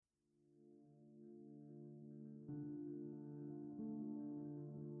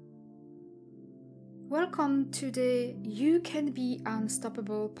Welcome to the You Can Be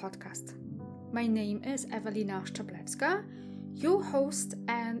Unstoppable podcast. My name is Ewelina Szczeblewska, your host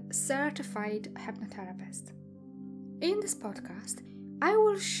and certified hypnotherapist. In this podcast, I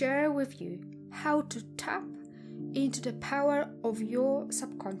will share with you how to tap into the power of your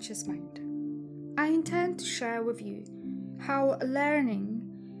subconscious mind. I intend to share with you how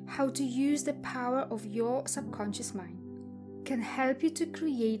learning how to use the power of your subconscious mind can help you to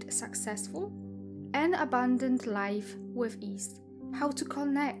create a successful and abundant life with ease, how to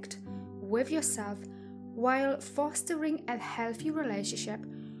connect with yourself while fostering a healthy relationship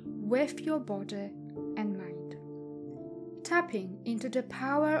with your body and mind. Tapping into the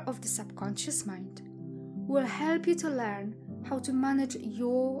power of the subconscious mind will help you to learn how to manage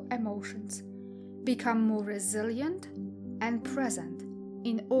your emotions, become more resilient and present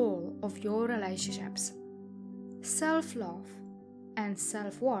in all of your relationships. Self-love and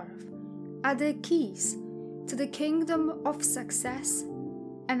self-worth are the keys to the kingdom of success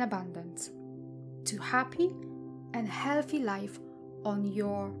and abundance, to happy and healthy life on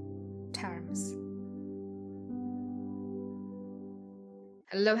your terms.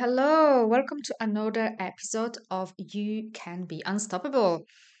 Hello. Welcome to another episode of You Can Be Unstoppable.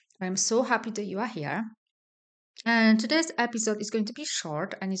 I'm so happy that you are here. And today's episode is going to be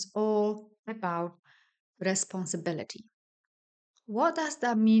short and it's all about responsibility. What does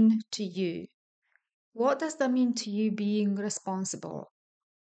that mean to you? What does that mean to you being responsible?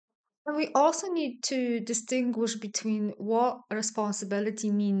 And we also need to distinguish between what responsibility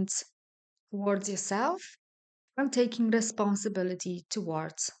means towards yourself and taking responsibility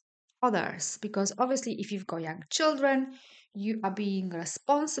towards others. Because obviously, if you've got young children, you are being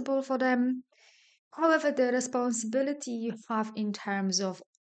responsible for them. However, the responsibility you have in terms of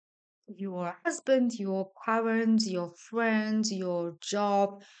your husband, your parents, your friends, your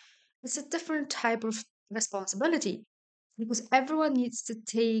job, it's a different type of responsibility because everyone needs to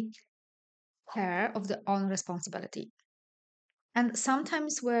take care of their own responsibility. And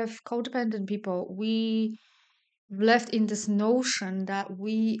sometimes with codependent people, we left in this notion that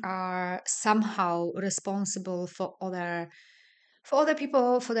we are somehow responsible for other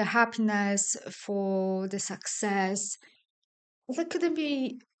people, for their happiness, for the success. That couldn't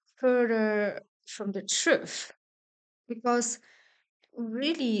be further from the truth because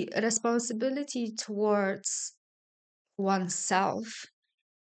really responsibility towards oneself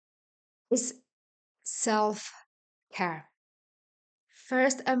is self care.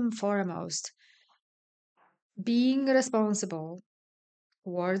 First and foremost, being responsible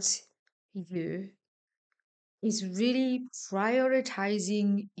towards you is really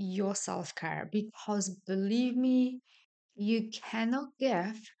prioritizing your self care because believe me, you cannot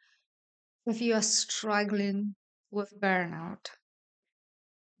give if you are struggling with burnout.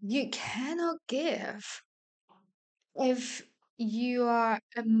 You cannot give if you are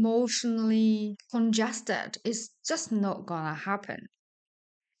emotionally congested. It's just not gonna happen.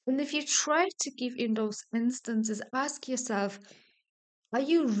 And if you try to give in those instances, ask yourself, are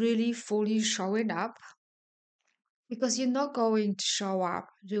you really fully showing up? Because you're not going to show up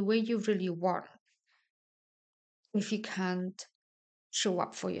the way you really want if you can't show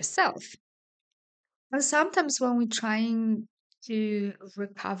up for yourself. And sometimes when we're trying to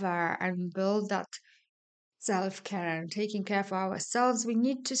recover and build that self care and taking care of ourselves, we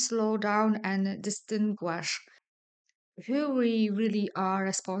need to slow down and distinguish who we really are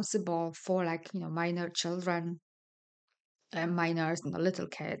responsible for, like, minor children and minors and the little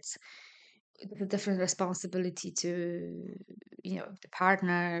kids. The different responsibility to the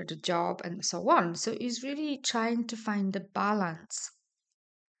partner, the job, and so on. So it's really trying to find the balance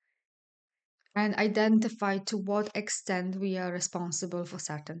and identify to what extent we are responsible for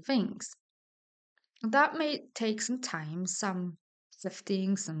certain things. That may take some time, some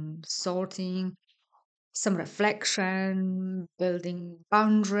sifting, some sorting, some reflection, building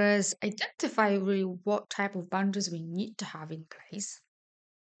boundaries, identify really what type of boundaries we need to have in place.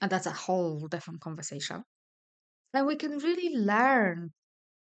 And that's a whole different conversation. And we can really learn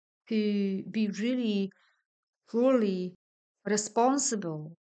to be really fully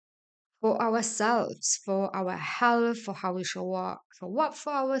responsible for ourselves, for our health, for how we show up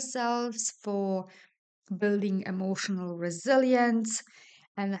for ourselves, for building emotional resilience,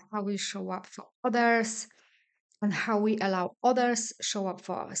 and how we show up for others, and how we allow others show up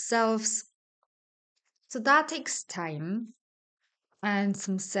for ourselves. So that takes time and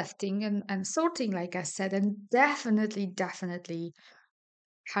some sifting and sorting, like I said, and definitely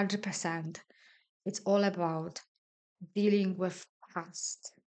 100%. It's all about dealing with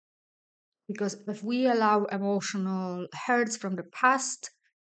past. Because if we allow emotional hurts from the past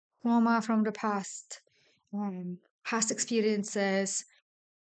trauma from the past, past experiences,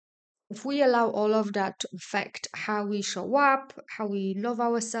 if we allow all of that to affect how we show up, how we love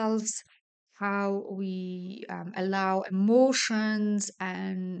ourselves, how we allow emotions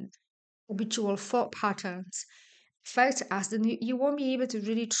and habitual thought patterns affect us, then you won't be able to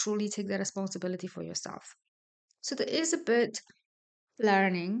really truly take the responsibility for yourself. So there is a bit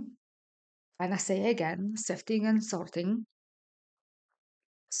learning, and I say again, sifting and sorting.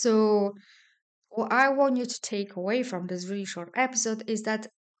 So what I want you to take away from this really short episode is that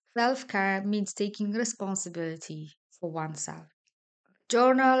self care means taking responsibility for oneself.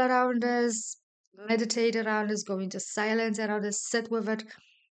 Journal around this, meditate around this, go into silence around this, sit with it.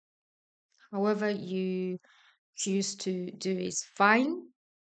 However, you choose to do is fine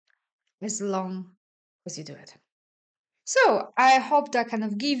as long as you do it. So I hope that kind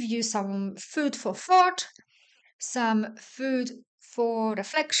of give you some food for thought, some food for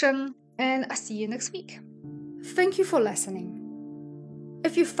reflection, and I'll see you next week. Thank you for listening.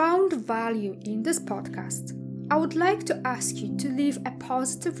 If you found value in this podcast, I would like to ask you to leave a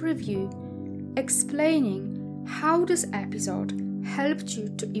positive review explaining how this episode helped you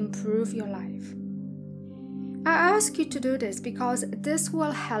to improve your life. I ask you to do this because this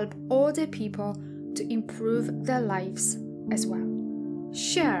will help other people to improve their lives as well.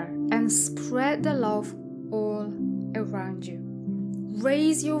 Share and spread the love all around you.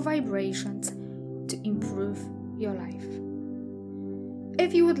 Raise your vibrations to improve your life.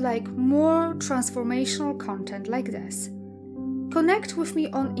 If you would like more transformational content like this, connect with me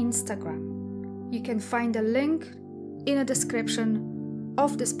on Instagram. You can find a link in the description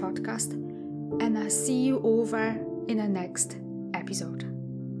of this podcast, and I'll see you over in the next episode.